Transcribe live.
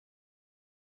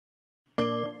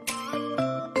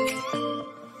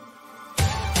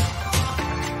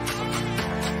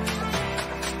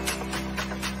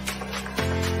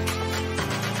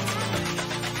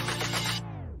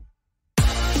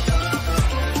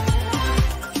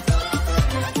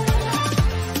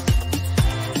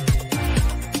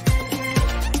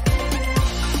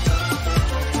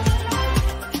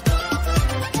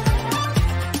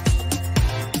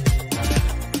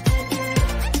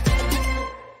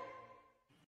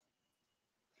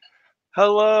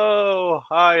Hello.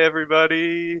 Hi,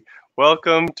 everybody.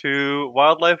 Welcome to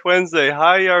Wildlife Wednesday.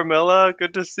 Hi, Yarmila.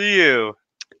 Good to see you.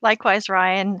 Likewise,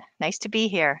 Ryan. Nice to be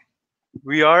here.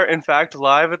 We are, in fact,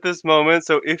 live at this moment.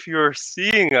 So if you're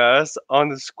seeing us on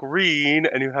the screen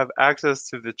and you have access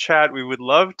to the chat, we would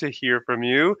love to hear from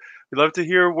you. We'd love to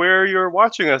hear where you're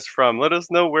watching us from. Let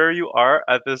us know where you are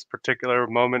at this particular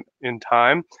moment in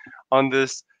time on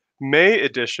this May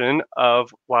edition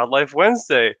of Wildlife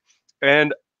Wednesday.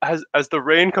 And as the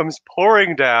rain comes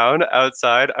pouring down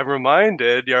outside, I'm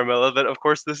reminded, Yarmila, that of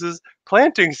course this is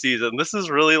planting season. This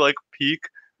is really like peak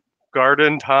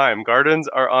garden time. Gardens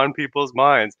are on people's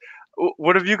minds.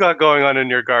 What have you got going on in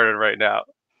your garden right now?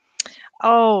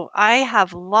 Oh, I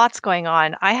have lots going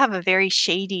on. I have a very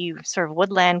shady sort of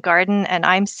woodland garden, and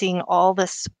I'm seeing all the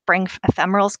spring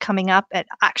ephemerals coming up. And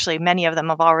actually, many of them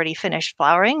have already finished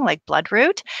flowering, like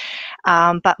bloodroot.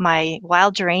 But my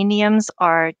wild geraniums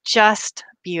are just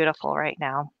beautiful right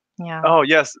now. Yeah. Oh,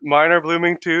 yes, mine are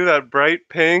blooming too, that bright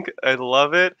pink. I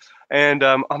love it. And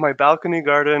on my balcony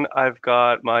garden, I've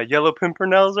got my yellow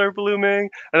pimpernels are blooming,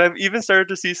 and I've even started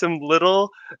to see some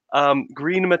little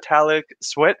green metallic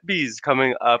sweat bees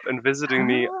coming up and visiting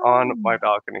me on Oh, my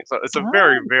balcony. So it's a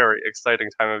very, oh, very exciting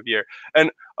time of year.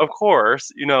 And of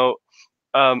course,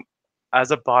 um,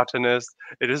 as a botanist,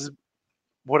 it is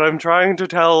what I'm trying to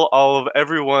tell all of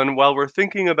everyone while we're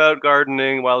thinking about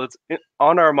gardening, while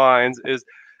on our minds, is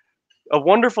a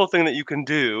wonderful thing that you can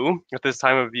do at this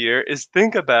time of year is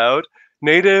think about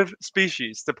native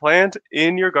species to plant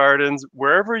in your gardens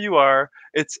wherever you are.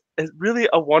 It's really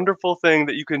a wonderful thing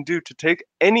that you can do to take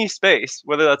any space,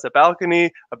 whether that's a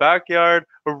balcony, a backyard,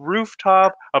 a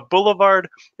rooftop, a boulevard,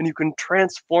 and you can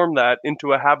transform that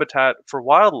into a habitat for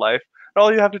wildlife. And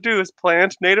all you have to do is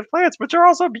plant native plants, which are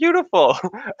also beautiful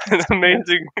and true.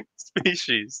 amazing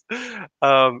species.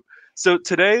 Um, so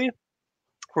today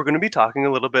we're going to be talking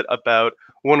a little bit about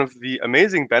one of the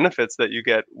amazing benefits that you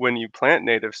get when you plant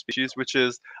native species, which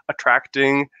is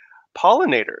attracting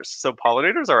pollinators. So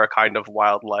pollinators are a kind of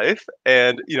wildlife,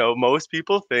 and most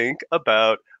people think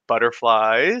about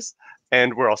butterflies,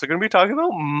 and we're also going to be talking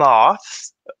about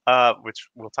moths, which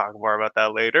we'll talk more about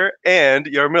that later. And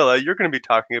Yarmila, you're going to be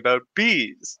talking about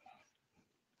bees.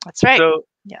 That's right. So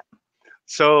Yeah.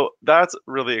 so that's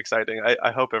really exciting.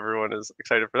 I hope everyone is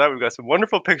excited for that. We've got some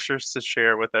wonderful pictures to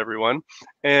share with everyone.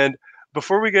 And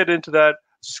before we get into that,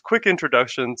 just a quick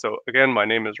introduction. So, again, my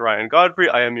name is Ryan Godfrey.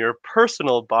 I am your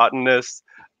personal botanist.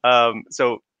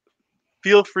 So,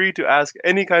 feel free to ask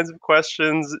any kinds of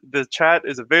questions. The chat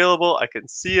is available. I can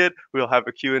see it. We'll have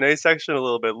a Q&A section a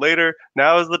little bit later.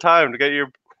 Now is the time to get your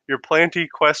plenty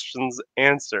questions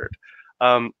answered.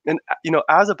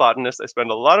 As a botanist, I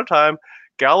spend a lot of time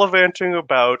gallivanting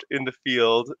about in the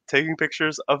field, taking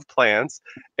pictures of plants,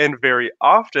 and very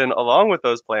often, along with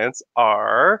those plants,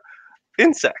 are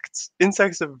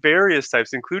insects of various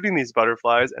types, including these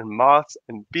butterflies and moths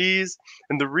and bees.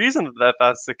 And the reason that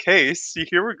that's the case, see,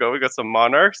 here we go. We got some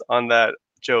monarchs on that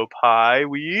Joe Pye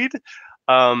weed.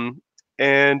 Um,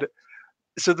 and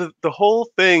so the whole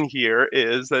thing here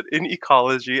is that in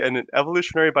ecology and in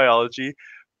evolutionary biology,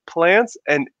 plants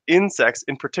and insects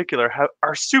in particular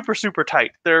are super, super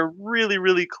tight. They're really,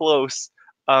 really close.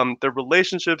 Their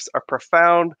relationships are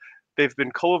profound. They've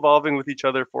been co evolving with each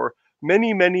other for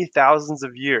many, many thousands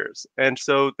of years. And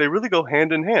so they really go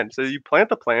hand in hand. So you plant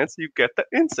the plants, you get the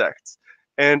insects.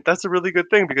 And that's a really good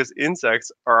thing because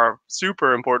insects are a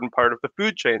super important part of the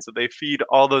food chain. So they feed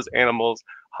all those animals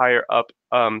higher up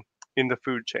in the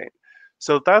food chain.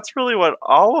 So that's really what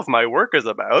all of my work is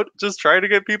about, just trying to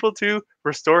get people to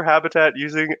restore habitat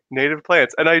using native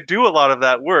plants. And I do a lot of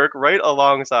that work right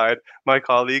alongside my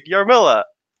colleague Yarmila.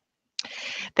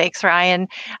 Thanks, Ryan.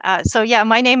 So,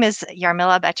 my name is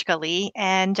Yarmila Bechgali,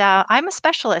 and I'm a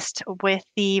specialist with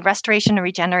the Restoration and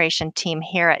Regeneration team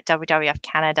here at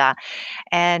WWF-Canada.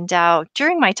 And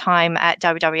during my time at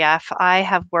WWF, I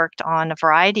have worked on a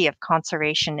variety of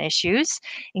conservation issues,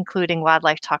 including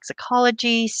wildlife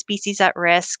toxicology, species at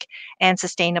risk, and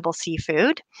sustainable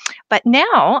seafood. But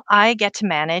now I get to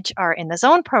manage our In the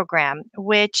Zone program,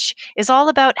 which is all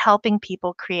about helping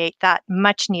people create that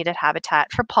much needed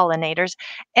habitat for pollinators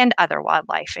and other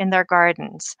wildlife in their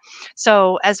gardens.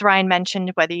 So, as Ryan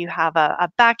mentioned, whether you have a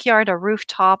backyard, a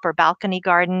rooftop, or balcony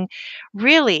garden,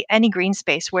 really any green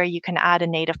space where you can add a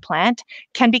native plant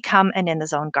can become an in the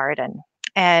zone garden.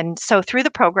 And so, through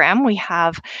the program, we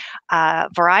have a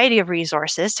variety of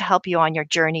resources to help you on your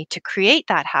journey to create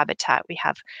that habitat. We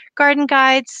have garden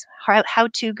guides, how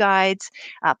to guides,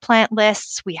 plant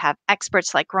lists. We have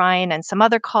experts like Ryan and some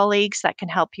other colleagues that can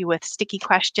help you with sticky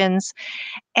questions.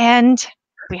 And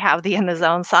We have the in the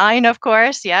zone sign, of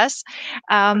course, yes.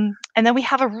 And then we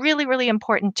have a really, really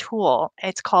important tool.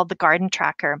 It's called the garden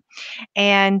tracker.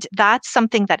 And that's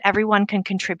something that everyone can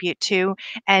contribute to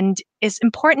and is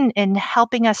important in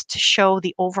helping us to show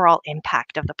the overall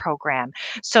impact of the program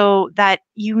so that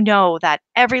you know that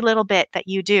every little bit that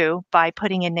you do by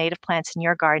putting in native plants in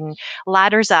your garden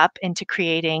ladders up into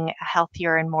creating a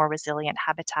healthier and more resilient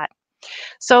habitat.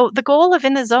 So the goal of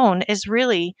In the Zone is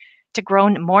really to grow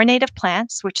more native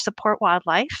plants which support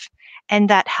wildlife and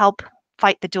that help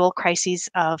fight the dual crises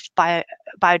of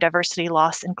biodiversity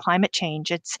loss and climate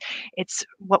change. It's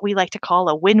what we like to call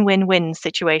a win-win-win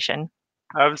situation.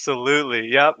 Absolutely.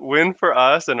 Yep. Win for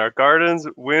us and our gardens,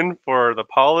 win for the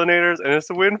pollinators, and it's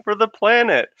a win for the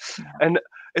planet. Yeah. And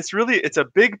it's a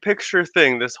big picture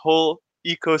thing, this whole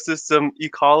ecosystem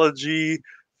ecology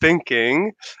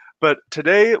thinking. But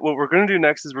today, what we're going to do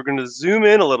next is we're going to zoom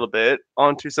in a little bit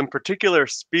onto some particular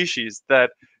species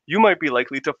that you might be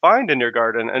likely to find in your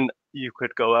garden. And you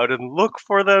could go out and look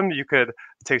for them. You could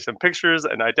take some pictures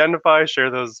and identify, share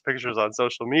those pictures on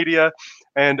social media.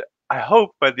 And I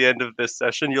hope by the end of this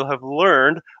session, you'll have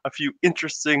learned a few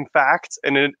interesting facts.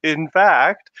 And in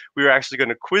fact, we're actually going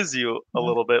to quiz you a Mhm.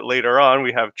 little bit later on.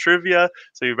 We have trivia,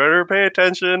 so you better pay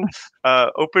attention,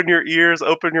 open your ears,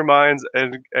 open your minds,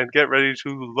 and get ready to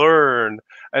learn.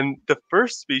 And the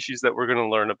first species that we're going to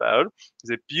learn about is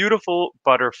a beautiful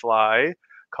butterfly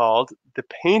called the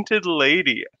painted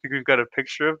lady. I think we've got a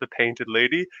picture of the painted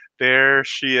lady. There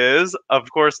she is. Of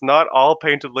course, not all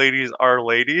painted ladies are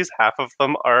ladies. Half of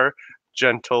them are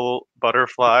gentle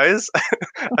butterflies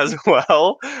as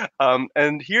well.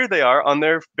 And here they are on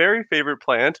their very favorite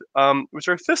plant, which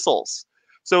are thistles.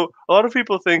 So a lot of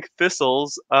people think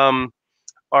thistles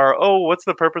are, oh, what's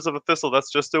the purpose of a thistle?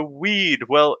 That's just a weed.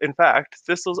 Well, in fact,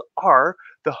 thistles are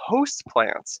the host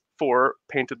plants for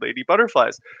painted lady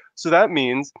butterflies. So that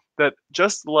means that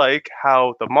just like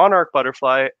how the monarch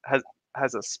butterfly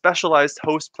has a specialized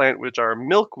host plant, which are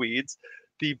milkweeds,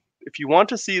 the if you want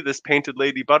to see this painted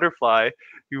lady butterfly,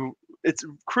 you it's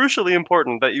crucially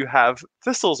important that you have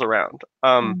thistles around.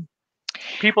 Mm.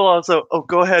 People also, oh,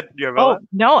 go ahead, Yarvella. Oh,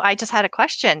 no, I just had a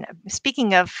question.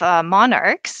 Speaking of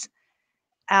monarchs,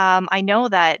 I know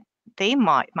that they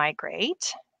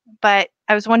migrate, but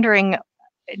I was wondering,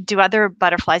 do other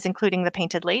butterflies, including the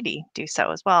painted lady, do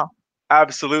so as well?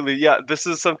 Absolutely. Yeah, this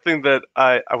is something that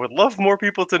I would love more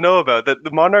people to know about, that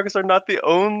the monarchs are not the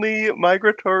only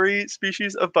migratory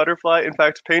species of butterfly. In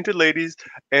fact, painted ladies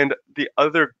and the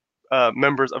other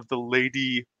members of the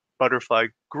lady butterfly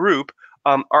group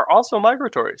are also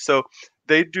migratory. So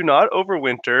they do not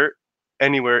overwinter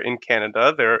anywhere in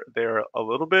Canada. They're a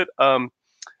little bit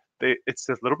it's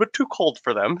a little bit too cold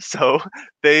for them. So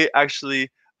they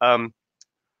actually um,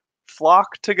 flock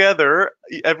together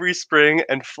every spring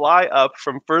and fly up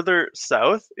from further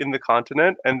south in the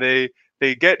continent, and they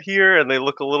get here and they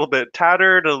look a little bit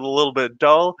tattered and a little bit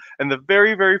dull, and the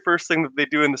very first thing that they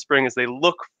do in the spring is they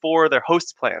look for their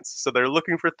host plants. So they're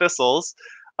looking for thistles,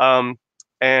 um,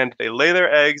 and they lay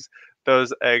their eggs.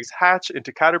 Those eggs hatch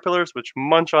into caterpillars which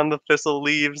munch on the thistle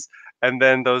leaves, and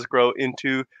then those grow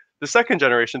into the second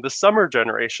generation, the summer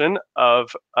generation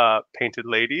of painted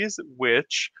ladies,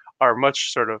 which are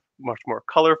much more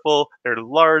colorful. They're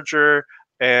larger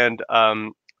and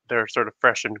they're sort of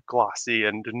fresh and glossy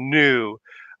and new.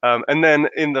 And then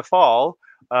in the fall,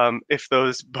 if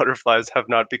those butterflies have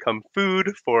not become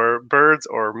food for birds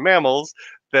or mammals,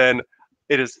 then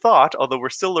it is thought, although we're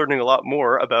still learning a lot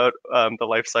more about the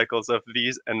life cycles of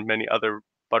these and many other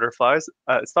butterflies,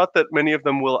 it's thought that many of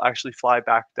them will actually fly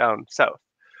back down south.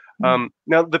 Mm.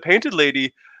 Now, the painted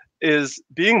lady is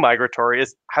being migratory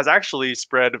has actually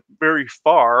spread very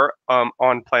far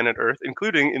on planet Earth,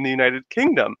 including in the United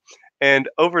Kingdom. And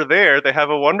over there, they have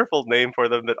a wonderful name for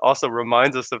them that also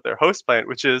reminds us of their host plant,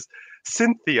 which is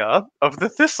Cynthia of the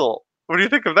Thistle. What do you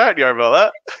think of that,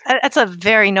 Yarmela? That's a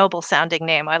very noble sounding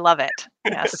name. I love it.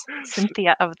 Yes,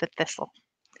 Cynthia of the Thistle.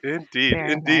 Indeed,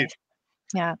 Very indeed.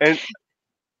 nice. Yeah.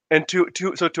 And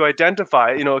to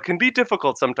identify, it can be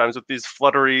difficult sometimes with these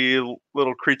fluttery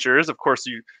little creatures. Of course,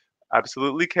 you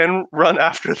absolutely can run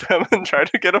after them and try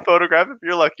to get a photograph if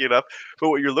you're lucky enough. But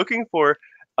what you're looking for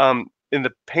in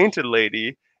the painted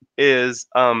lady is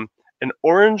an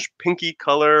orange pinky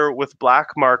color with black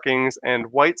markings and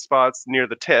white spots near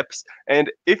the tips. And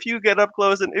if you get up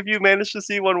close and if you manage to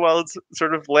see one while it's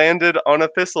sort of landed on a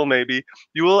thistle, maybe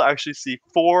you will actually see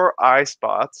four eye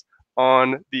spots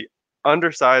on the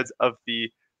undersides of the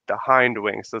hind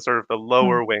wings, so sort of the Mm,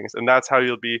 lower wings, and that's how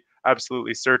you'll be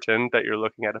absolutely certain that you're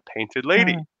looking at a painted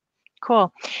lady. mm,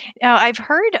 cool. Now, I've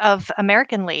heard of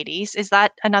American ladies. Is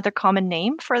that another common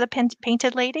name for the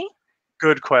painted lady?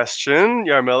 Good question,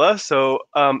 Yarmila. So,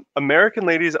 American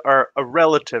ladies are a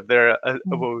relative. They're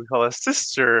Mm. what we call a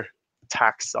sister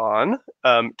taxon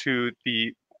to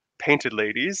the painted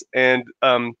ladies, and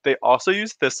they also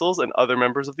use thistles and other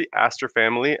members of the aster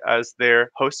family as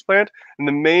their host plant. And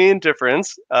the main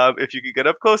difference, if you could get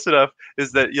up close enough,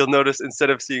 is that you'll notice instead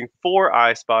of seeing four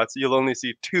eye spots, you'll only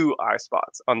see two eye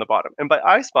spots on the bottom. And by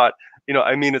eye spot,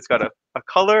 I mean it's got a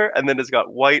color and then it's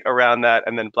got white around that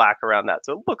and then black around that.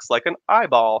 So it looks like an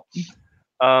eyeball.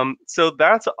 So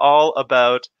that's all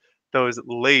about those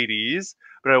ladies.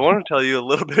 But I want to tell you a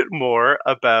little bit more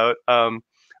about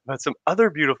some other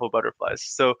beautiful butterflies.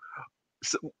 So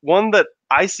one that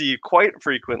I see quite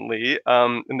frequently,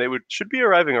 and they should be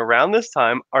arriving around this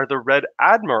time, are the red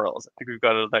admirals. I think we've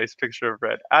got a nice picture of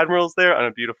red admirals there on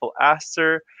a beautiful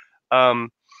aster. Um,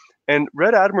 and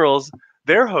red admirals,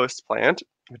 their host plant,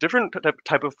 a different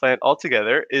type of plant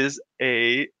altogether, is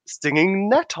a stinging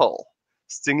nettle.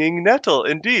 Stinging nettle,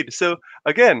 indeed. So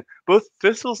again, both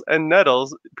thistles and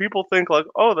nettles, people think like,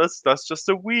 oh, that's just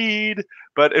a weed,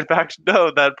 but in fact,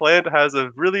 no, that plant has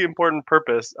a really important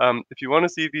purpose. If you want to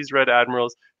see these red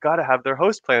admirals, gotta have their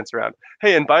host plants around.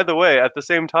 Hey, and by the way, at the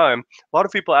same time, a lot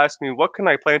of people ask me, what can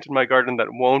I plant in my garden that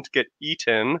won't get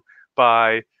eaten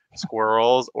by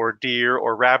squirrels or deer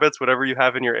or rabbits, whatever you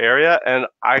have in your area. And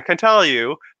I can tell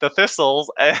you, the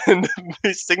thistles and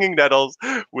the stinging nettles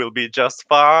will be just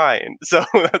fine. So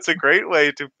that's a great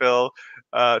way to fill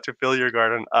your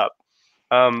garden up.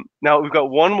 Now we've got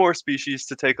one more species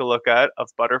to take a look at of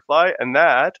butterfly, and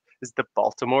that is the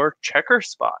Baltimore checker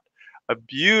spot. A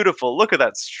beautiful, look at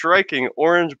that striking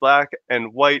orange, black,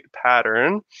 and white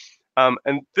pattern.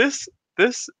 And this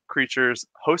creature's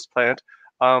host plant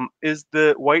is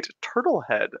the white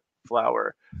turtlehead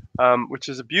flower, which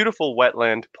is a beautiful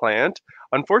wetland plant.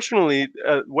 Unfortunately,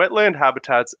 wetland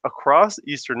habitats across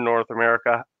eastern North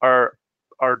America are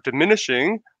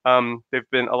diminishing. A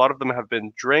lot of them have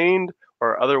been drained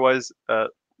or otherwise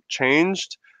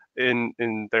changed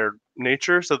in their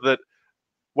nature, so that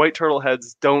white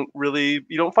turtleheads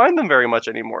you don't find them very much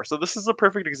anymore. So this is a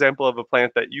perfect example of a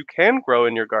plant that you can grow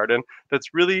in your garden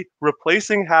that's really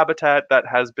replacing habitat that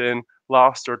has been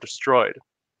lost or destroyed.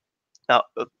 Now,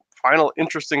 the final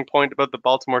interesting point about the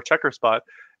Baltimore checker spot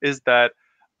is that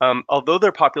although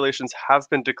their populations have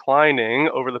been declining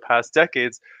over the past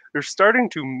decades, you're starting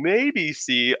to maybe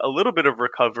see a little bit of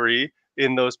recovery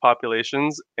in those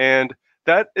populations, and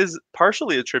that is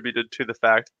partially attributed to the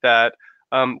fact that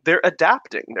they're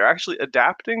adapting. They're actually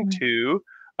adapting Mm. to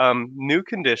new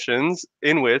conditions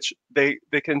in which they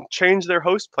can change their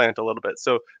host plant a little bit.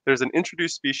 So there's an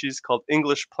introduced species called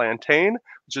English plantain,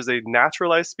 which is a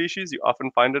naturalized species. You often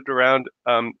find it around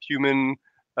human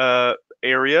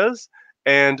areas.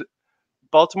 And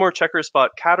Baltimore checker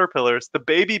spot caterpillars, the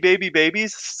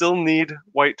babies still need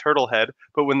white turtlehead,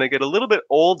 but when they get a little bit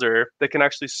older, they can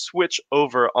actually switch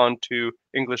over onto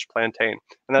English plantain,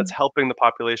 and that's Mm. helping the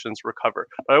populations recover.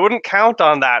 But I wouldn't count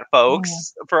on that, Yeah.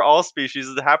 folks, for all species.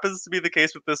 It happens to be the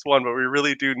case with this one, but we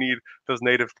really do need those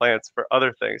native plants for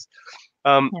other things.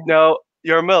 Yeah. Now,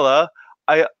 Yarmila,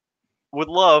 I would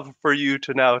love for you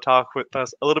to now talk with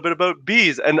us a little bit about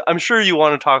bees, and I'm sure you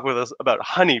want to talk with us about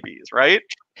honeybees, right?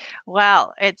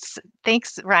 Well,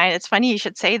 thanks, Ryan. It's funny you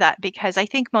should say that because I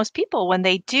think most people, when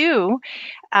they do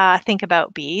think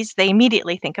about bees, they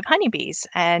immediately think of honeybees.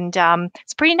 And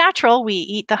it's pretty natural. We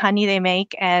eat the honey they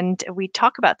make and we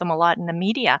talk about them a lot in the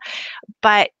media.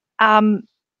 But um,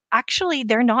 actually,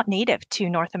 they're not native to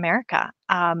North America.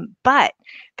 But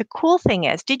the cool thing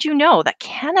is, did you know that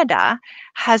Canada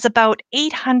has about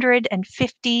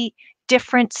 850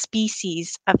 different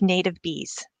species of native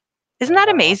bees? Isn't that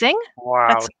Wow. amazing? Wow,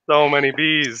 That's so many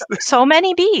bees. so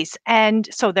many bees. And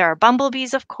so there are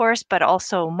bumblebees, of course, but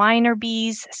also minor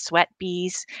bees, sweat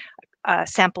bees, a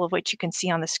sample of which you can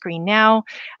see on the screen now,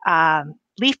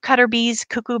 leafcutter bees,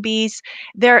 cuckoo bees.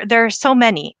 There are so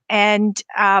many, and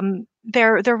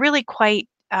they're really quite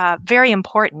very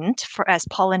important for as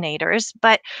pollinators,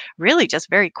 but really just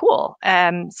very cool.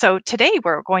 So today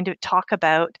we're going to talk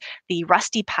about the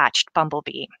rusty-patched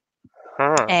bumblebee.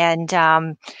 Huh.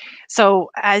 And so,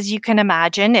 as you can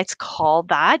imagine, it's called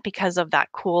that because of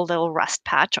that cool little rust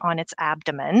patch on its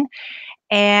abdomen.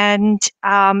 And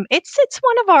it's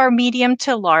one of our medium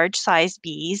to large size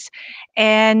bees.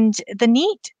 And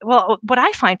what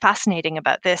I find fascinating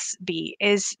about this bee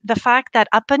is the fact that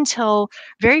up until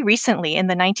very recently in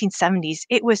the 1970s,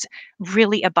 it was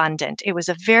really abundant. It was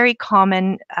a very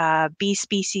common bee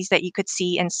species that you could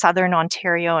see in southern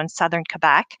Ontario and southern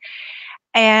Quebec.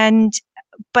 And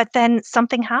But then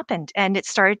something happened and it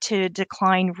started to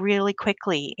decline really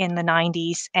quickly in the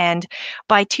 90s. And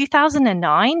by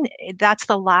 2009, that's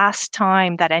the last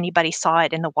time that anybody saw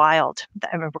it in the wild,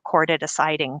 recorded a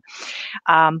sighting.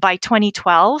 By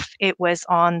 2012, it was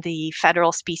on the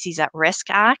Federal Species at Risk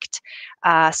Act,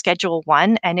 Schedule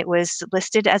 1, and it was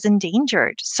listed as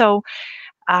endangered. So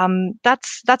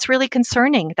that's really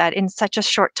concerning that in such a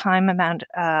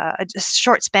a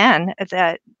short span,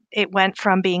 that it went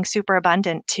from being super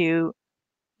abundant to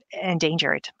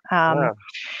endangered. Yeah.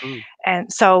 Mm.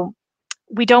 And so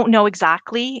we don't know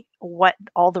exactly what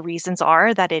all the reasons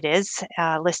are that it is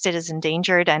listed as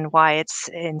endangered and why it's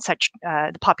in such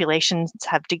the populations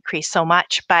have decreased so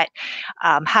much. But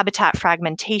habitat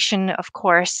fragmentation, of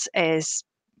course, is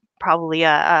probably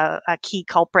a key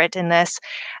culprit in this.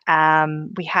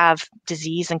 We have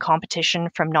disease and competition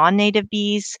from non-native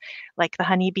bees, like the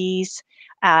honeybees.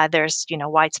 There's,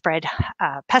 widespread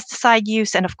pesticide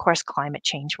use, and of course, climate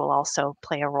change will also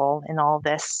play a role in all of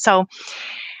this. So,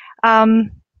 um,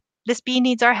 this bee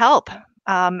needs our help.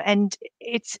 And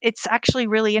it's actually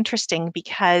really interesting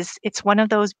because it's one of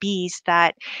those bees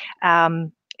that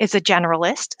is a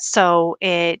generalist. So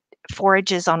it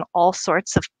forages on all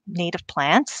sorts of native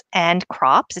plants and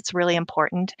crops. It's really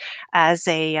important as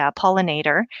a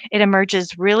pollinator. It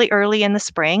emerges really early in the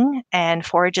spring and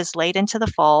forages late into the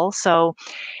fall. So,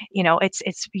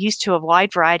 it's used to a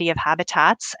wide variety of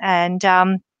habitats, and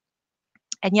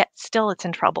yet still it's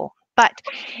in trouble. But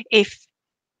if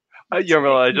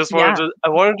Yarmila, yeah, I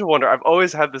wanted to wonder, I've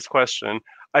always had this question.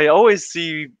 I always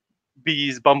see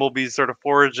bees, bumblebees sort of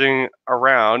foraging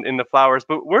around in the flowers,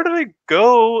 but where do they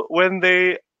go when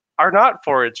they are not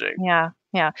foraging? yeah,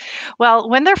 yeah. Well,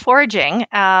 when they're foraging,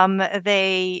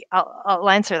 I'll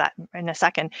answer that in a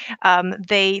second.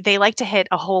 They like to hit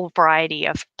a whole variety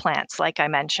of plants, like I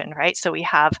mentioned, right? So we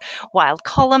have wild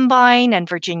columbine and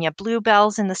Virginia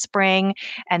bluebells in the spring,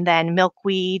 and then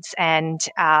milkweeds and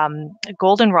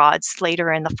goldenrods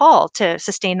later in the fall to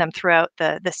sustain them throughout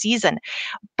the season.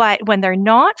 But when they're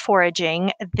not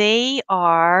foraging, they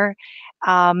are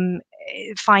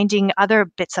finding other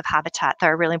bits of habitat that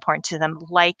are really important to them,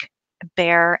 like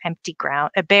bare empty ground,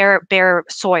 bare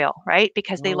soil, right?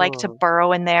 Because they like to Oh,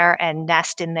 burrow in there and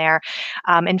nest in there.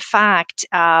 In fact,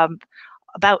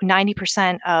 about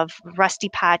 90% of rusty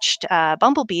patched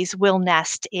bumblebees will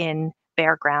nest in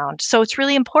bare ground. So it's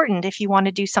really important if you want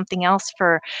to do something else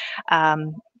for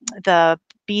um, the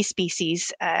bee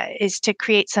species is to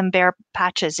create some bare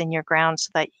patches in your ground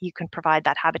so that you can provide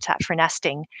that habitat for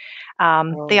nesting.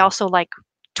 They oh. also like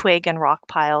twig and rock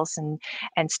piles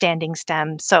and standing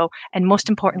stems. So, and most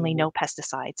importantly, Mm. no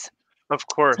pesticides. Of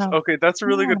course. So, Okay, that's a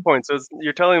really yeah. good point. So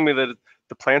you're telling me that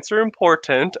the plants are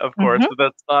important, of course, Hmm. but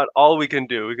that's not all we can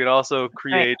do. We can also Right.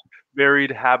 create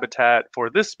varied habitat for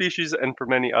this species and for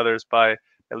many others by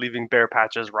leaving bare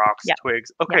patches, rocks, Yeah.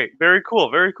 twigs. Yeah. Okay, very cool,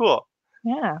 very cool.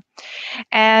 Yeah.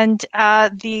 And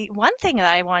the one thing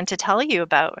that I wanted to tell you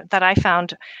about that I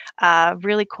found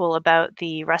really cool about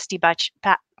the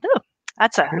ooh,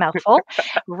 that's a mouthful.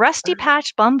 Rusty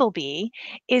patch bumblebee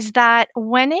is that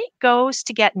when it goes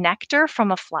to get nectar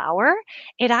from a flower,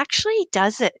 it actually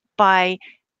does it by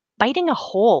biting a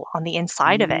hole on the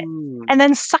inside of it Mm. and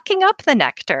then sucking up the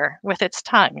nectar with its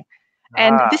tongue.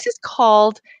 And Ah, this is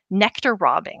called nectar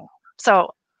robbing.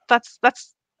 So that's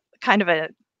kind of a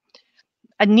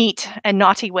neat and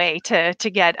naughty way to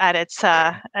get at its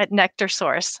at nectar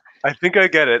source. I think I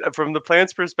get it. From the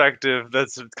plant's perspective,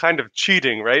 that's kind of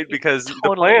cheating, right? Because the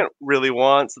Totally. plant really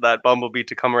wants that bumblebee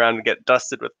to come around and get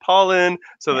dusted with pollen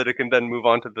so Yeah. that it can then move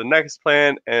on to the next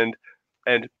plant and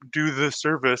do the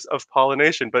service of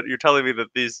pollination. But you're telling me that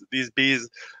these bees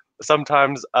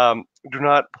sometimes do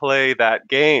not play that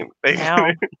game.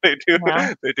 No. They do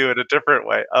No. they do it a different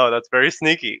way. Oh, that's very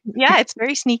sneaky. Yeah, it's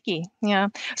very sneaky. Yeah.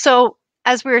 So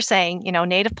as we were saying,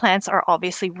 native plants are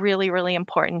obviously really, really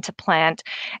important to plant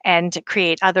and to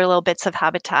create other little bits of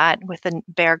habitat with the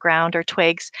bare ground or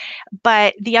twigs.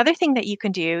 But the other thing that you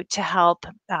can do to help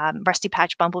rusty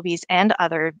patch bumblebees and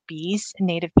other bees,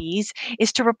 native bees,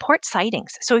 is to report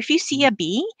sightings. So if you see a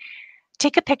bee,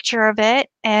 take a picture of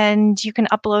it and you can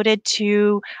upload it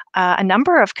to a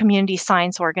number of community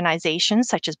science organizations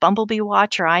such as Bumblebee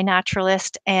Watch or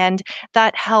iNaturalist, and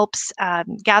that helps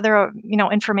gather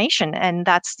information, and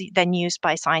that's then used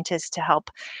by scientists to help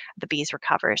the bees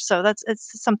recover. So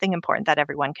it's something important that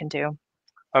everyone can do.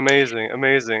 Amazing,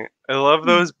 amazing. I love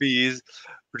those bees.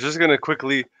 We're just gonna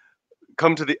quickly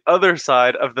come to the other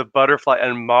side of the butterfly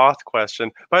and moth question.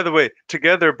 By the way,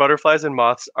 together, butterflies and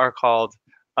moths are called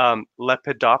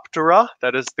Lepidoptera.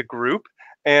 That is the group.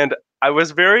 And I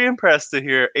was very impressed to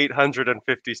hear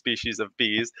 850 species of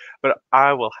bees, but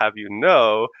I will have you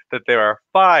know that there are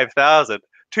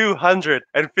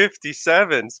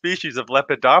 5,257 species of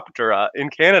Lepidoptera in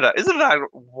Canada. Isn't that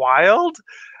wild?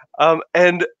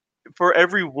 And for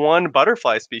every one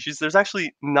butterfly species, there's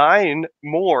actually 9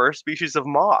 more species of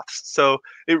moths. So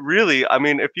it really, I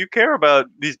mean, if you care about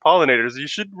these pollinators, you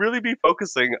should really be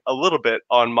focusing a little bit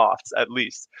on moths at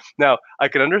least. Now, I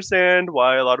can understand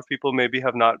why a lot of people maybe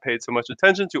have not paid so much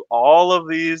attention to all of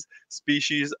these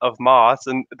species of moths.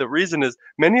 And the reason is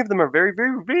many of them are very,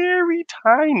 very, very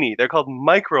tiny. They're called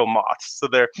micro moths. So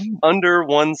they're Mm, under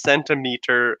 1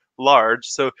 centimeter large.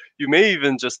 So you may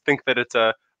even just think that it's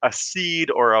a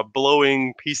seed or a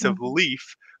blowing piece of mhm,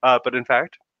 leaf, but in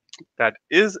fact, that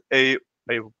is a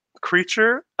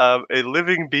creature of a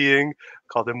living being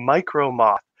called a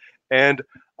micromoth. And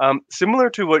similar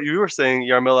to what you were saying,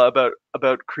 Yarmila,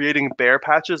 about creating bare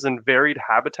patches and varied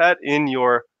habitat in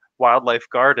your wildlife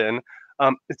garden,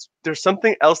 there's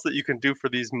something else that you can do for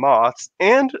these moths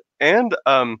and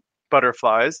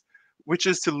butterflies, which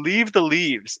is to leave the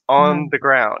leaves on mm, the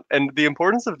ground. And the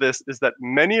importance of this is that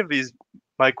many of these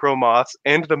micro moths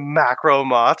and the macro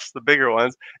moths, the bigger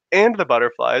ones, and the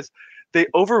butterflies, they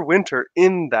overwinter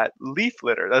in that leaf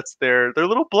litter. That's their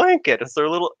little blanket. It's their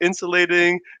little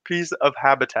insulating piece of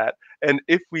habitat. And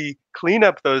if we clean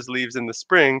up those leaves in the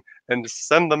spring and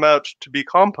send them out to be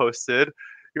composted,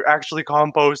 you're actually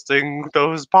composting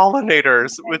those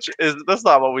pollinators, which is that's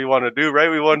not what we want to do,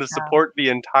 right? We want to yeah. support the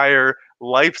entire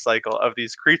life cycle of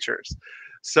these creatures.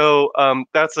 So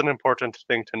that's an important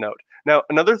thing to note. Now,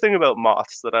 another thing about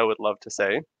moths that I would love to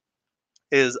say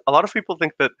is a lot of people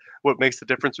think that what makes the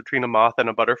difference between a moth and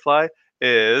a butterfly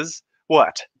is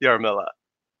what, Yarmila?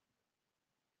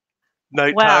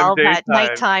 Nighttime, Well, that daytime.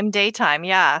 nighttime, daytime,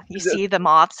 yeah. You Th- see the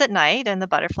moths at night and the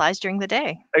butterflies during the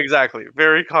day. Exactly.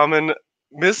 Very common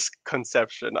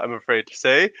misconception, I'm afraid to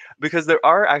say, because there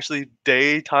are actually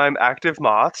daytime active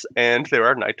moths and there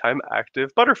are nighttime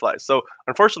active butterflies. So,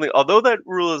 unfortunately, although that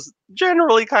rule is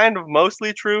generally kind of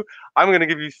mostly true, I'm going to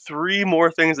give you 3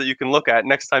 more things that you can look at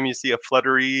next time you see a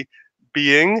fluttery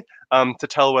being to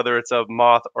tell whether it's a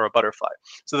moth or a butterfly.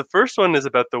 So, the first one is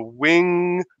about the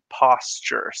wing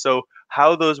posture. So,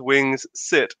 how those wings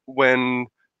sit when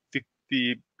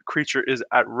the creature is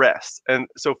at rest. And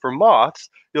so for moths,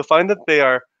 you'll find that they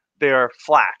are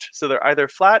flat. So they're either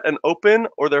flat and open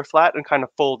or they're flat and kind of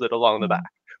folded along the back.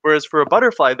 Mm, Whereas for a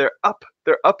butterfly, they're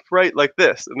upright like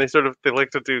this, and they like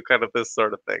to do kind of this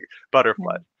sort of thing.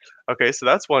 Butterfly. mm, Okay, so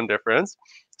that's one difference.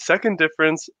 Second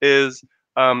difference is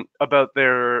about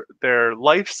their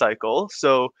life cycle.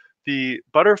 So the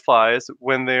butterflies,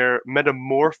 when they're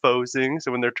metamorphosing,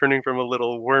 so when they're turning from a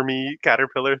little wormy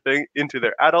caterpillar thing into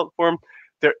their adult form,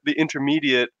 the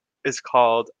intermediate is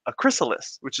called a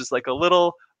chrysalis, which is like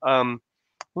a um,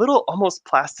 little almost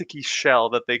plasticky shell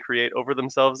that they create over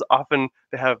themselves. Often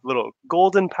they have little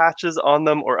golden patches on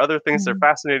them or other things. They're mm,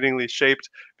 fascinatingly shaped,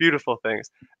 beautiful things.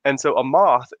 And so a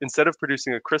moth, instead of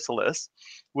producing a chrysalis,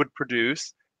 would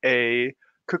produce a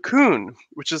cocoon,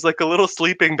 which is like a little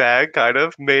sleeping bag kind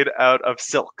of made out of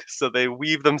silk. So they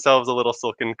weave themselves a little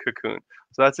silken cocoon.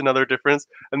 So that's another difference.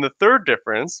 And the third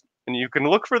difference, and you can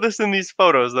look for this in these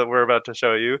photos that we're about to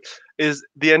show you, is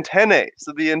the antennae.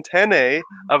 So the antennae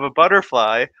of a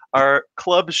butterfly are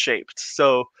club shaped.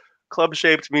 So club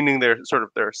shaped meaning they're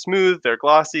smooth, they're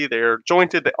glossy, they're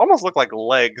jointed. They almost look like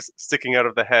legs sticking out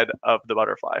of the head of the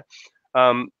butterfly.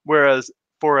 Whereas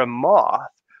for a moth,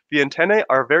 the antennae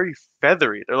are very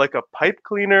feathery. They're like a pipe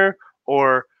cleaner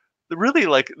or really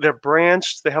like they're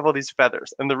branched. They have all these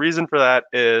feathers. And the reason for that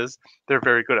is they're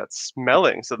very good at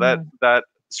smelling. So mm. that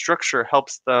structure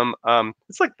helps them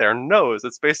it's like their nose.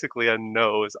 It's basically a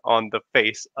nose on the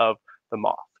face of the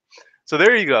moth. So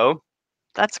there you go.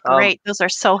 That's Um, great. Those are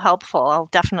so helpful. I'll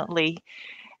definitely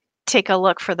take a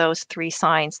look for those three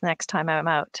signs next time I'm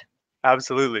out.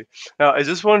 Absolutely. Now, I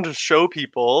just wanted to show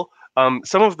people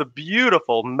some of the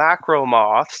beautiful macro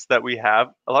moths that we have.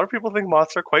 A lot of people think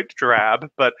moths are quite drab,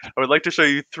 but I would like to show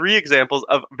you 3 examples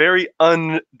of very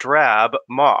undrab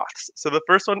moths. So the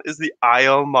first one is the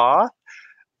Io moth.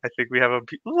 I think we have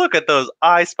look at those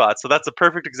eye spots. So that's a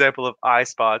perfect example of eye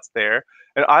spots there.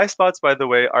 And eye spots, by the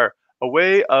way, are a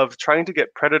way of trying to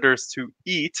get predators to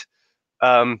eat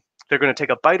they're going to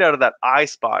take a bite out of that eye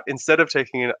spot instead of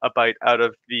taking a bite out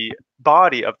of the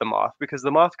body of the moth because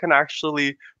the moth can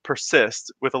actually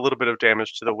persist with a little bit of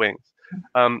damage to the wings.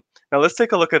 Now let's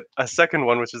take a look at a second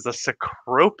one, which is the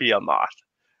Cecropia moth.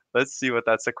 Let's see what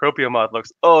that Cecropia moth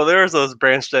looks. Oh, there's those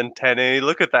branched antennae.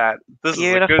 Look at that. This is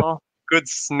a Beautiful. good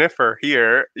sniffer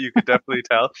here. You could definitely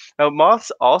tell. Now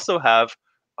moths also have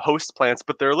host plants,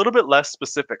 but they're a little bit less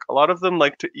specific. A lot of them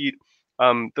like to eat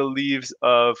the leaves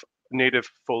of native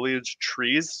foliage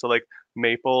trees, so like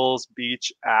maples,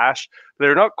 beech, ash.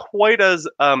 They're not quite as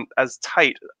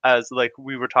tight as like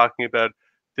we were talking about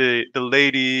the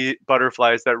lady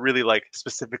butterflies that really like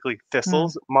specifically Mm.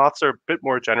 thistles. Moths are a bit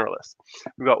more generalist.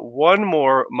 We've got one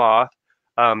more moth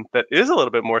that is a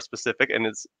little bit more specific, and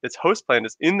its host plant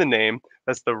is in the name.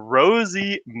 That's the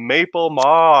rosy maple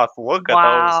moth. Look at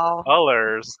those Wow.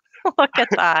 colors. Look at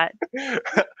that.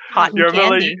 Cotton Yarmila,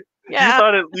 candy. you Yeah.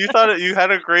 thought you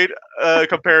had a great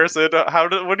comparison.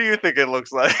 What do you think it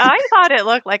looks like? I thought it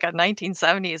looked like a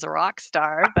 1970s rock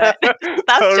star, but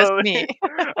that's just Totally. me.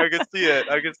 I can see it.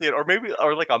 I can see it. Or maybe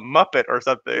or like a Muppet or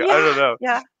something. I Yeah. don't know.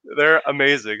 Yeah. They're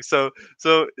amazing. So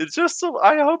it's just so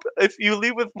I hope if you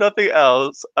leave with nothing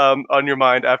else on your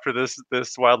mind after this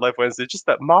Wildlife Wednesday, just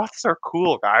that moths are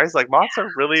cool, guys. Like moths are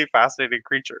really fascinating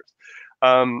creatures.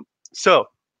 So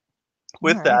All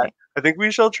with that, right. I think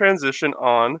we shall transition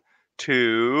on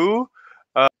to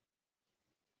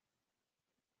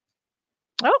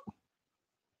Oh.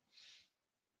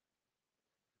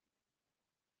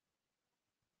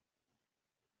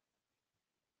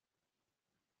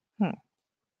 Hmm.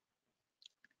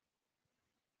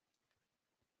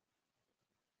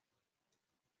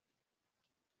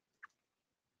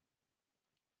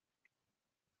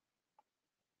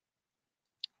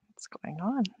 What's going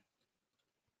on?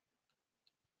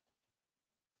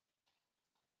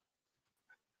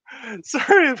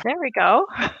 sorry There we go.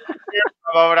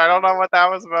 a moment. I don't know what that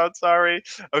was about. Sorry.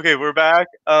 Okay, we're back.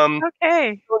 Okay.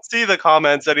 I don't see the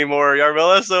comments anymore,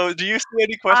 Yarmila. So, do you see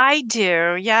any questions? I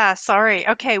do. Yeah, sorry.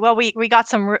 Okay, well we got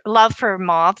some love for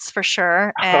moths for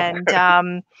sure,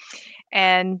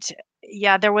 and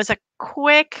yeah, there was a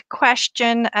quick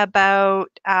question about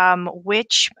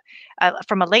which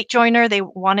from a late joiner. They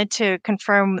wanted to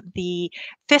confirm the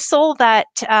thistle that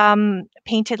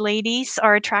painted ladies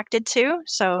are attracted to.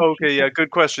 So if you Okay, could. yeah,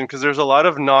 good question. Because there's a lot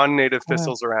of non-native Mm,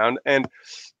 thistles around, and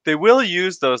they will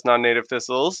use those non-native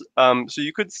thistles. So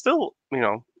you could still,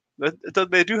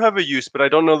 they do have a use, but I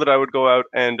don't know that I would go out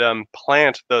and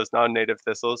plant those non-native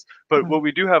thistles. But mm, what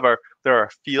we do have are there are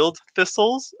field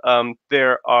thistles,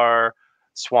 there are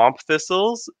swamp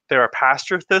thistles, there are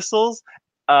pasture thistles,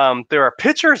 there are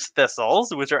pitcher's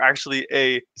thistles, which are actually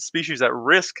a species at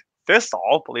risk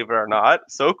thistle, believe it or not.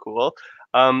 So cool.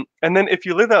 And then if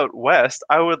you live out west,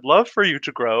 I would love for you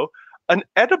to grow an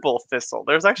edible thistle.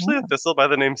 There's actually a mm. thistle by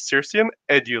the name Cirsium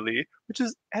eduli, which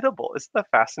is edible. Isn't that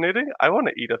fascinating? I want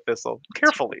to eat a thistle.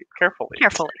 Carefully, carefully.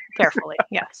 Carefully, carefully.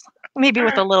 Yes, maybe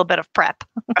with a little bit of prep.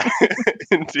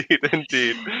 Indeed,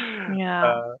 indeed. Yeah.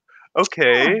 Uh,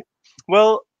 okay.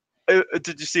 Well,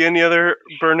 did you see any other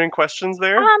burning questions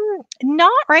there?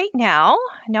 Not right now,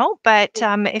 no, but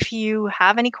if you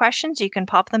have any questions, you can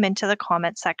pop them into the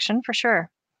comment section for sure.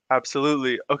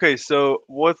 Absolutely. Okay, so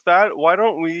with that, why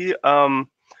don't we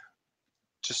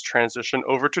just transition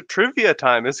over to trivia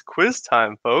time? It's quiz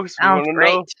time, folks. We Sounds want to great.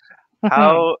 know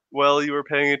how well you were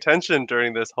paying attention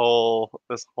during this whole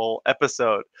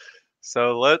episode.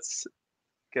 So let's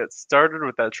get started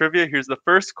with that trivia. Here's the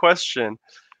first question.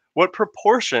 What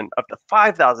proportion of the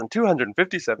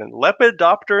 5,257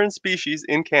 lepidopteran species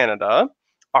in Canada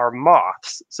are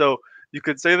moths? So you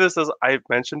could say this as I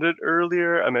mentioned it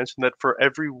earlier. I mentioned that for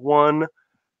every one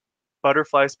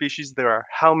butterfly species, there are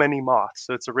how many moths?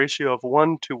 So it's a ratio of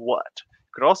one to what? You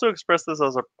could also express this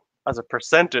as a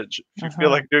percentage if you feel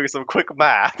Hmm. like doing some quick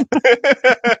math.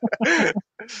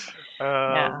 Yeah.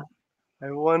 um,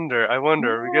 I wonder, are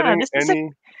we Yeah, getting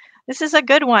any? this is a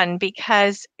good one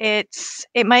because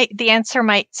the answer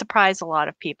might surprise a lot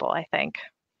of people, I think.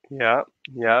 Yeah,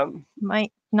 yeah.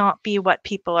 Might not be what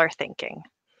people are thinking.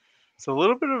 It's a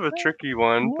little bit of a Well, tricky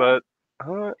one, yeah. but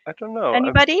I don't know.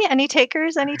 Anybody? Any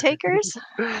takers? Any takers?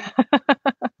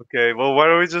 Okay, well, why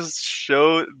don't we just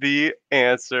show the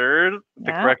answer? The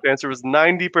Yeah. correct answer was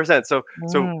 90%. So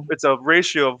Mm. it's a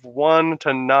ratio of 1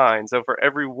 to 9. So for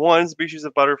every one species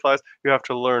of butterflies, you have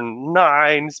to learn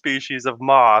 9 species of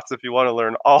moths if you want to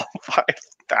learn all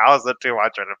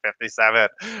 5,257.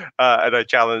 And I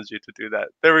challenge you to do that.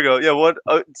 There we go. Yeah, what?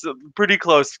 It's pretty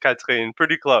close, Catherine.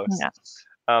 Pretty close.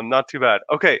 Yeah. Not too bad.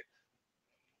 Okay,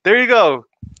 there you go.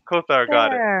 Kothar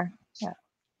got it. There. Yeah.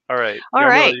 All right. All Yarmila,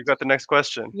 right. you got the next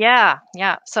question. Yeah,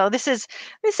 yeah. So this is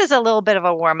a little bit of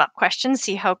a warm-up question.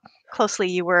 See how closely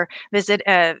you were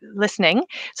listening.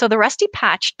 So the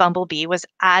rusty-patched bumblebee was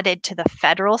added to the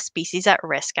Federal Species at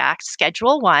Risk Act,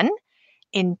 Schedule 1,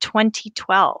 in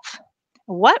 2012.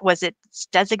 What was its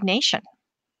designation?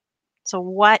 So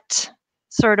what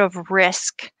sort of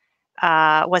risk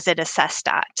was it assessed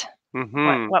at? What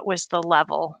Mm-hmm. what was the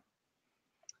level?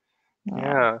 Yeah.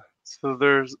 Yeah. So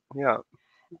there's yeah.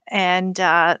 And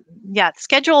yeah,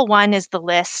 Schedule 1 is the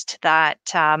list that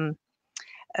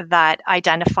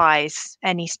identifies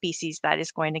any species that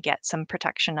is going to get some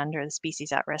protection under the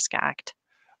Species at Risk Act.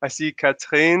 I see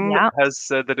Catherine Yeah. has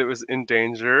said that it was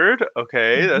endangered.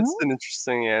 Okay, that's Hmm. an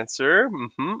interesting answer.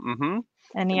 Mm-hmm.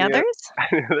 Any Any, others?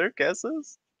 any other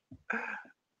guesses?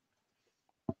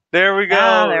 There we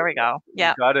Ah, go. there we go. You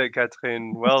Yeah. got it,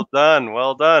 Catherine. Well done.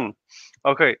 Well done.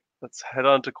 Okay, let's head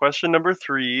on to question number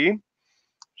three,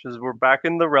 which is we're back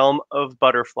in the realm of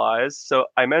butterflies. So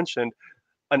I mentioned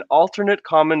an alternate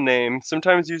common name,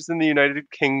 sometimes used in the United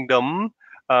Kingdom,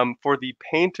 for the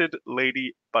painted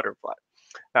lady butterfly.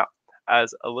 Now,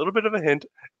 as a little bit of a hint,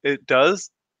 it does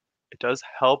it does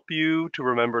help you to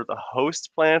remember the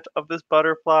host plant of this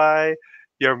butterfly.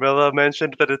 Yarmila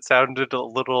mentioned that it sounded a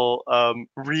little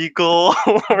regal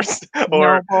or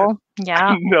Noble.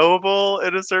 Yeah. noble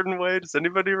in a certain way. Does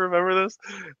anybody remember this?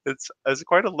 It's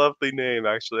quite a lovely name,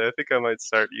 actually. I think I might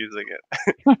start using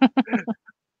it.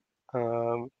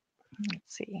 Um,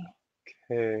 Let's see.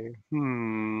 okay.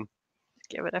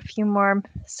 Give it a few more A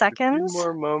few seconds.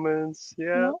 more moments.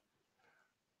 Yeah.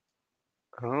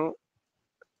 Yeah. Oh,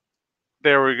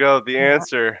 there we go. The Yeah.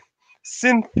 answer.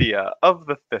 Cynthia of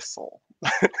the Thistle.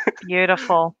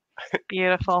 Beautiful.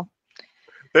 Beautiful.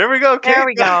 There we go, There Kate.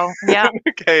 we go. Yeah.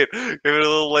 Kate, give it a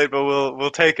little late, but we'll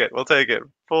take it. We'll take it.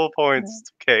 Full points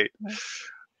to Kate.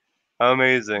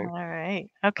 Amazing. All right.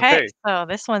 Okay. Okay. So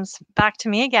this one's back to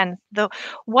me again.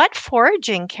 What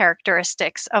foraging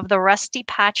characteristics of the rusty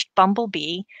patched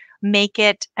bumblebee make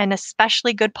it an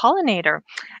especially good pollinator?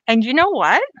 And you know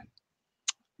what?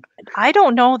 I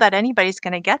don't know that anybody's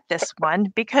going to get this one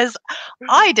because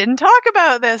I didn't talk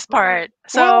about this part. Well,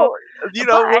 So, we'll,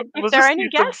 but if we'll there just are any see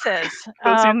some guesses,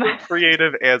 let's see some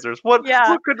creative answers. What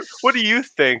yeah, what do you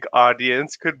think,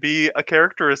 audience, could be a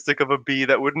characteristic of a bee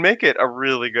that would make it a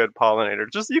really good pollinator?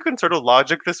 Just you can sort of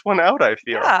logic this one out, I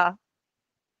feel. yeah.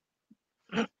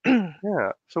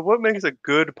 Yeah. So what makes a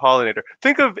good pollinator?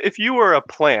 Think of if you were a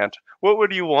plant, what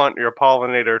would you want your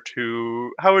pollinator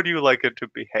to, how would you like it to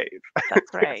behave?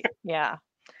 That's right. Yeah.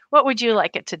 What would you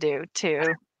like it to do to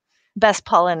best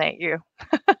pollinate you?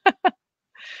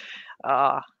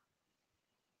 Oh,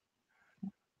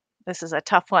 this is a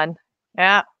tough one.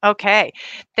 Yeah. Okay.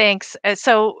 Thanks.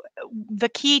 So the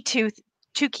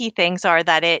two key things are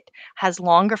that it has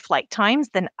longer flight times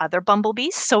than other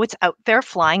bumblebees, so it's out there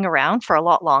flying around for a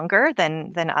lot longer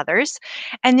than others,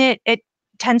 and it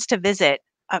tends to visit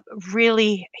a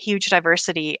really huge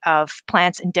diversity of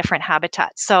plants in different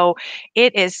habitats. So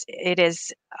it is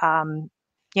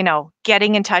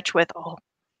getting in touch with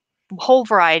whole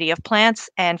variety of plants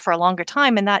and for a longer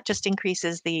time, and that just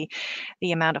increases the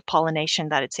amount of pollination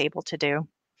that it's able to do.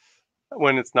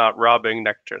 When it's not robbing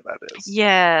nectar, that is.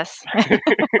 Yes.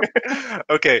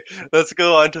 Okay, let's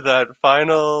go on to that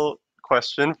final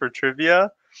question for trivia,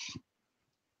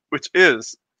 which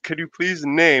is, could you please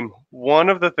name one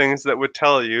of the things that would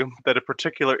tell you that a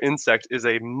particular insect is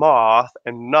a moth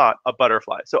and not a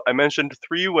butterfly? So I mentioned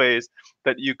three ways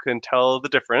that you can tell the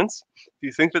difference. If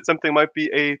you think that something might be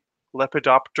a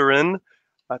lepidopteran,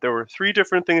 there were three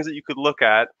different things that you could look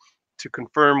at to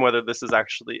confirm whether this is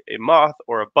actually a moth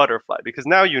or a butterfly. Because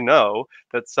now you know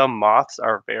that some moths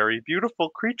are very beautiful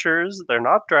creatures. They're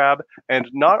not drab, and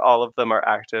not all of them are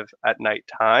active at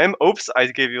nighttime. Oops, I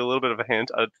gave you a little bit of a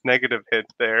hint, a negative hint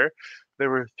there.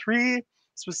 There were three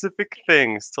specific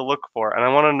things to look for, and I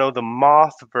want to know the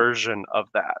moth version of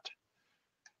that.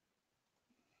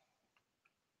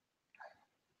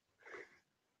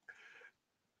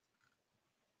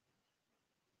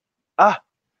 Ah,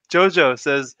 Jojo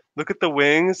says, look at the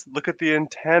wings, look at the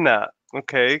antenna.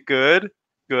 Okay, good,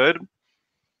 good.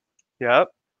 Yep.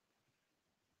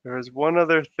 There was one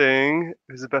other thing.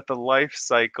 It was about the life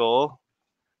cycle.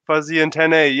 Fuzzy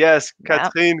antennae. Yes, Yeah.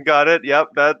 Catherine got it. Yep,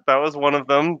 that was one of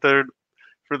them. They're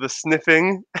for the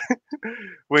sniffing.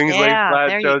 Wings lay Yeah, flat,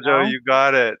 there you Jojo. go. You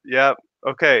got it. Yep.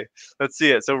 Okay, let's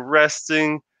see it. So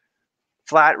resting,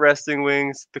 flat resting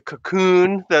wings, the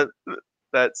cocoon,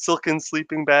 that silken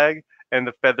sleeping bag, and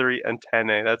the feathery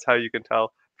antennae. That's how you can tell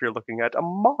if you're looking at a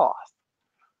moth.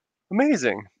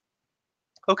 Amazing.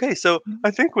 Okay, so Mhm.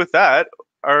 I think with that,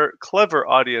 our clever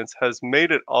audience has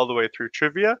made it all the way through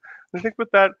trivia. I think with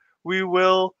that, we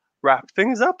will wrap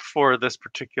things up for this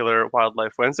particular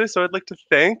Wildlife Wednesday. So I'd like to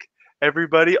thank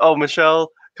everybody. Oh,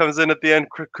 Michelle comes in at the end.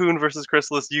 Cocoon versus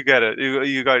chrysalis. You get it.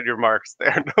 You got your marks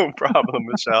there. No problem,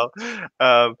 Michelle.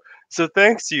 Um, so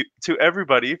thanks to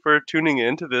everybody for tuning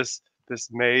in to this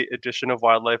May edition of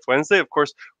Wildlife Wednesday. Of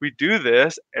course, we do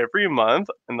this every month,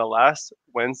 and the last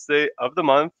Wednesday of the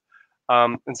month,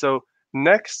 and so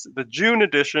Next, the June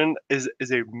edition is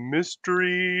a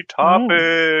mystery Mm,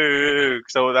 topic.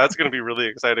 So that's going to be really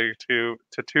exciting to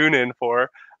tune in for.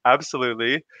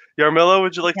 Absolutely. Yarmila,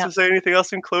 would you like yeah. to say anything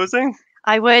else in closing?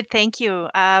 I would, thank you.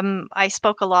 I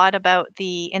spoke a lot about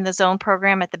the In the Zone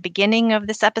program at the beginning of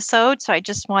this episode, so I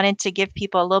just wanted to give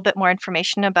people a little bit more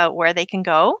information about where they can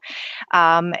go.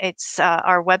 It's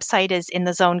Our website is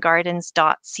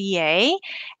inthezonegardens.ca,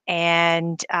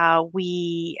 and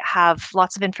we have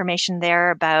lots of information there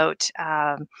about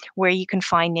where you can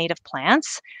find native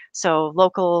plants, so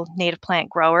local native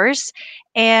plant growers.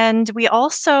 And we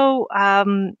also,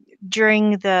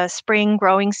 during the spring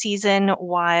growing season,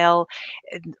 while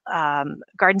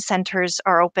garden centers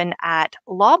are open at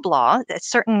Loblaw,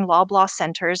 certain Loblaw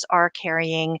centers are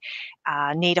carrying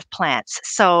native plants.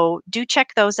 So do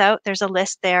check those out. There's a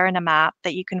list there and a map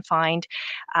that you can find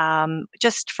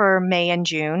just for May and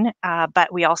June.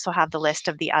 But we also have the list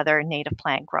of the other native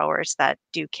plant growers that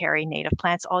do carry native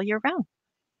plants all year round.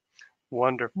 Mm,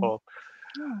 Wonderful.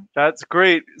 yeah. That's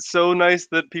great. So nice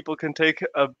that people can take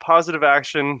a positive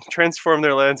action, transform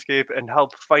their landscape, and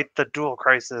help fight the dual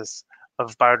crisis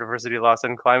of biodiversity loss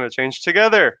and climate change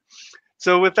together.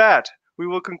 So, with that, we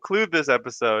will conclude this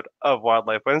episode of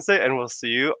Wildlife Wednesday, and we'll see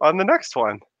you on the next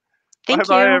one. Bye Thank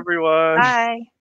bye, you. everyone. Bye.